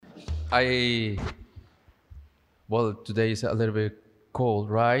I well, today is a little bit cold,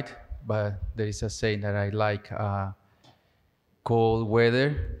 right? But there is a saying that I like cold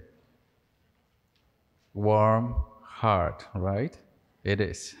weather, warm heart, right? It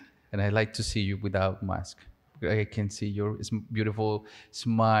is. And I like to see you without mask. I can see your beautiful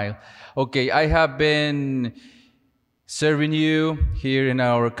smile. Okay, I have been serving you here in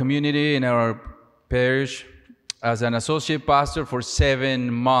our community, in our parish, as an associate pastor for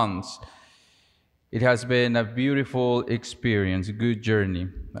 7 months. It has been a beautiful experience, a good journey.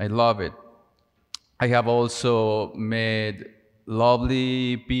 I love it. I have also met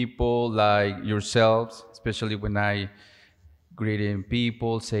lovely people like yourselves, especially when I greeting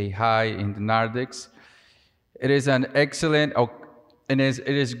people, say hi in the Nardex. It is an excellent, and it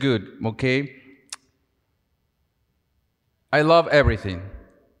is good, okay? I love everything,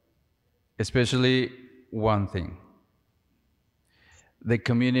 especially one thing: the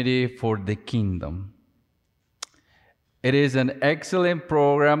community for the kingdom. It is an excellent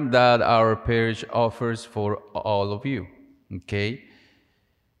program that our parish offers for all of you, okay?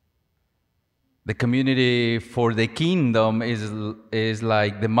 The community for the kingdom is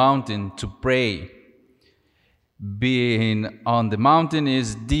like the mountain to pray. Being on the mountain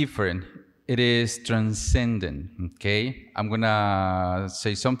is different. It is transcendent, okay? I'm gonna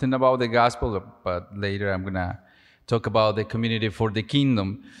say something about the gospel, but later I'm gonna talk about the community for the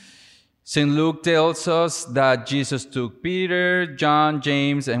kingdom. St. Luke tells us that Jesus took Peter, John,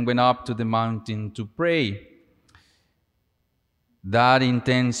 James, and went up to the mountain to pray. That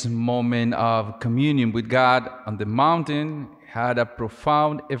intense moment of communion with God on the mountain had a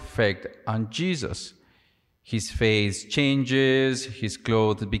profound effect on Jesus. His face changes, his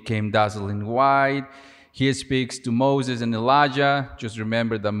clothes became dazzling white. He speaks to Moses and Elijah. Just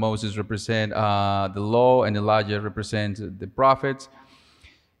remember that Moses represents the law and Elijah represents the prophets.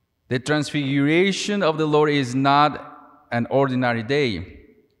 The transfiguration of the Lord is not an ordinary day.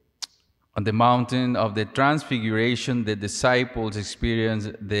 On the mountain of the transfiguration, the disciples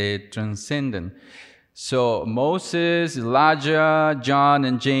experienced the transcendent. So Moses, Elijah, John,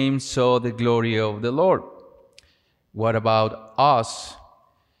 and James saw the glory of the Lord. What about us?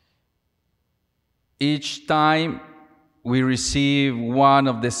 Each time we receive one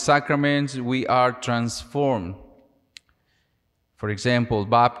of the sacraments, we are transformed. For example,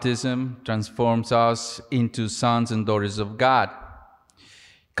 baptism transforms us into sons and daughters of God.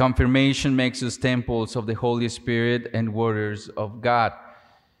 Confirmation makes us temples of the Holy Spirit and warriors of God.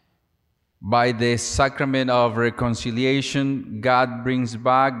 By the sacrament of reconciliation, God brings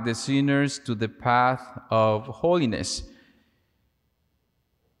back the sinners to the path of holiness.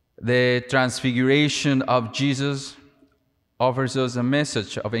 The transfiguration of Jesus offers us a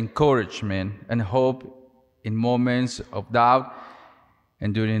message of encouragement and hope in moments of doubt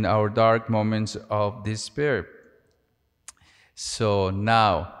and during our dark moments of despair. So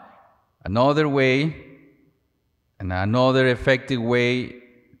now, another way and another effective way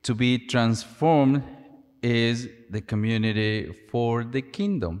to be transformed is the community for the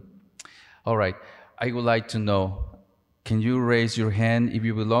kingdom. All right, I would like to know, can you raise your hand if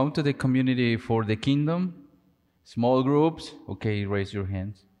you belong to the community for the kingdom? Small groups? Okay, raise your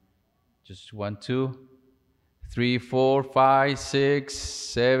hands. Just 1, 2, 3, 4, 5, 6,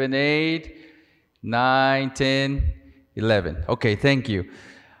 7, 8, 9, 10, 11. Okay, thank you.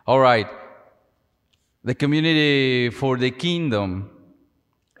 All right. The community for the kingdom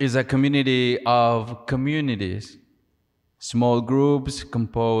is a community of communities, small groups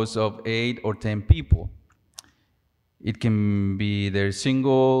composed of 8 or 10 people. It can be their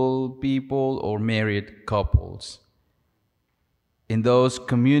single people or married couples. In those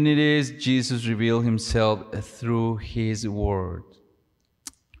communities, Jesus revealed himself through his word.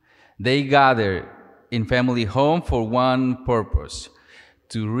 They gather in family home for one purpose: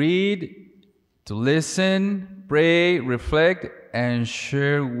 to read, to listen, pray, reflect, and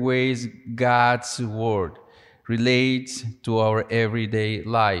share ways God's word relates to our everyday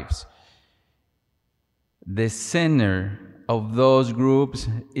lives. The center of those groups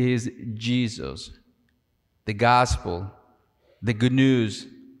is Jesus, the gospel, the good news.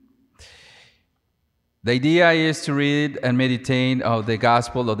 The idea is to read and meditate on the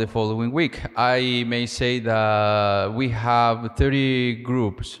gospel of the following week. I may say that we have 30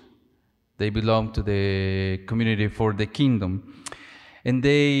 groups. They belong to the community for the kingdom. And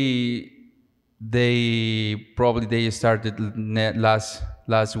they started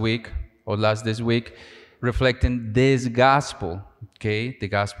last week or this week, reflecting this gospel, okay, the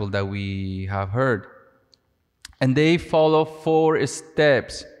gospel that we have heard. And they follow 4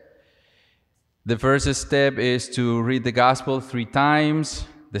 steps. The first step is to read the gospel 3 times.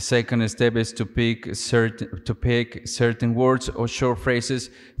 The second step is to pick certain words or short phrases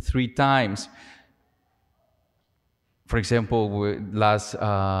 3 times. For example, last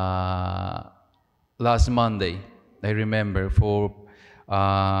Monday, I remember for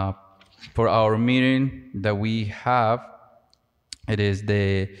our meeting that we have, it is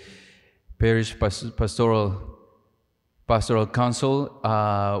the parish pastoral council.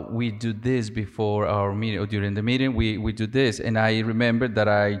 We do this before our meeting, or during the meeting, we do this. And I remember that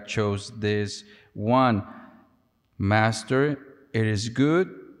I chose this one. Master, it is good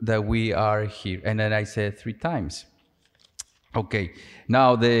that we are here. And then I said 3 times. Okay,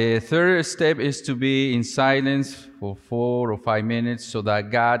 now the third step is to be in silence for 4 or 5 minutes so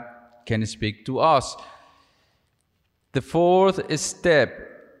that God can speak to us. The fourth step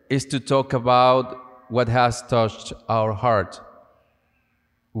is to talk about what has touched our heart.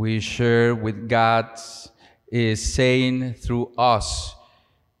 We share what God is saying through us.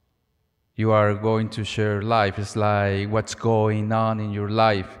 You are going to share life. It's like what's going on in your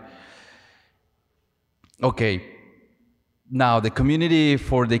life. Okay. Now, the Community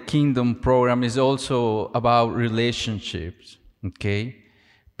for the Kingdom program is also about relationships, okay?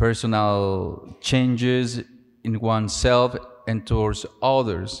 Personal changes in oneself and towards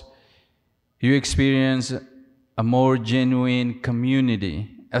others. You experience a more genuine community,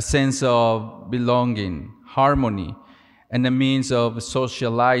 a sense of belonging, harmony, and a means of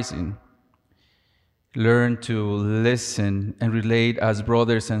socializing. Learn to listen and relate as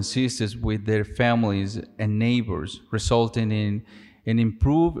brothers and sisters with their families and neighbors, resulting in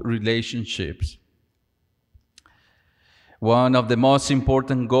improved relationships. One of the most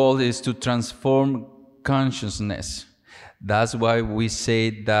important goals is to transform consciousness. That's why we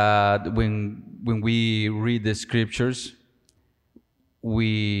say that when we read the scriptures,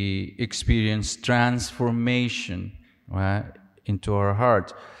 we experience transformation, right, into our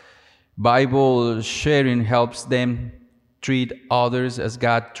heart. Bible sharing helps them treat others as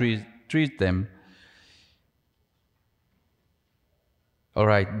God treat them. All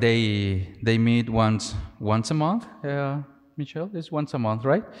right, they meet once a month. Michelle, it's once a month,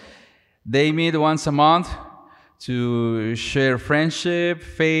 right? They meet once a month to share friendship,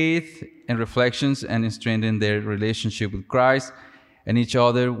 faith, and reflections, and strengthen their relationship with Christ and each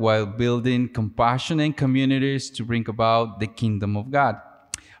other while building compassionate communities to bring about the kingdom of God.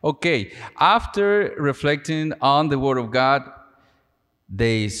 Okay, after reflecting on the Word of God,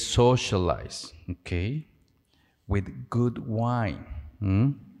 they socialize, okay, with good wine,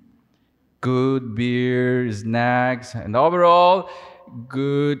 good beer, snacks, and overall,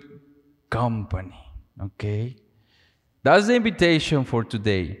 good company, okay? That's the invitation for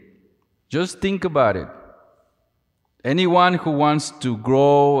today. Just think about it. Anyone who wants to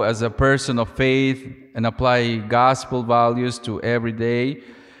grow as a person of faith and apply gospel values to everyday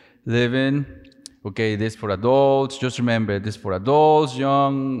living, okay, this for adults, just remember, this for adults,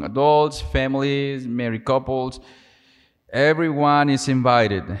 young adults, families, married couples, everyone is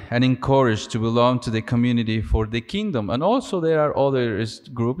invited and encouraged to belong to the Community for the Kingdom. And also there are other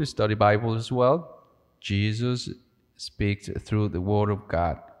groups, study Bible as well. Jesus speaks through the Word of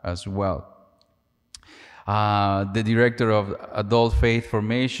God as well. The director of Adult Faith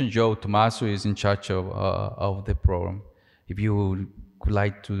Formation, Joe Tomaso, is in charge of the program. If you would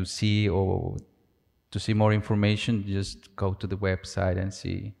like to see more information, just go to the website and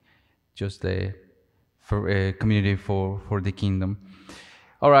see just the Community for the Kingdom.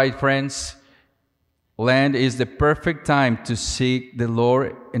 All right, friends, Lent is the perfect time to seek the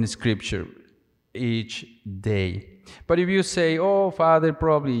Lord in Scripture each day. But if you say, oh, Father,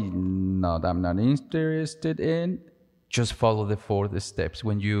 probably not, I'm not interested in, just follow the 4 steps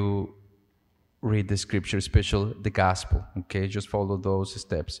when you read the Scripture, especially the Gospel, okay? Just follow those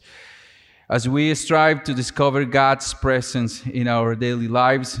steps. As we strive to discover God's presence in our daily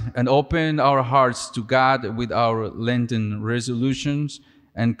lives and open our hearts to God with our Lenten resolutions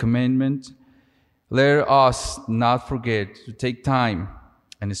and commandments, let us not forget to take time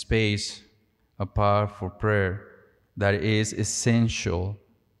and space apart for prayer. That is essential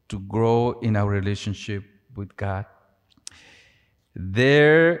to grow in our relationship with God.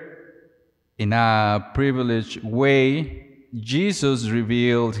 There, in a privileged way, Jesus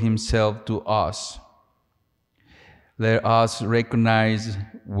revealed himself to us. Let us recognize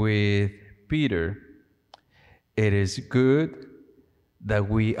with Peter, it is good that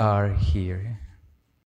we are here.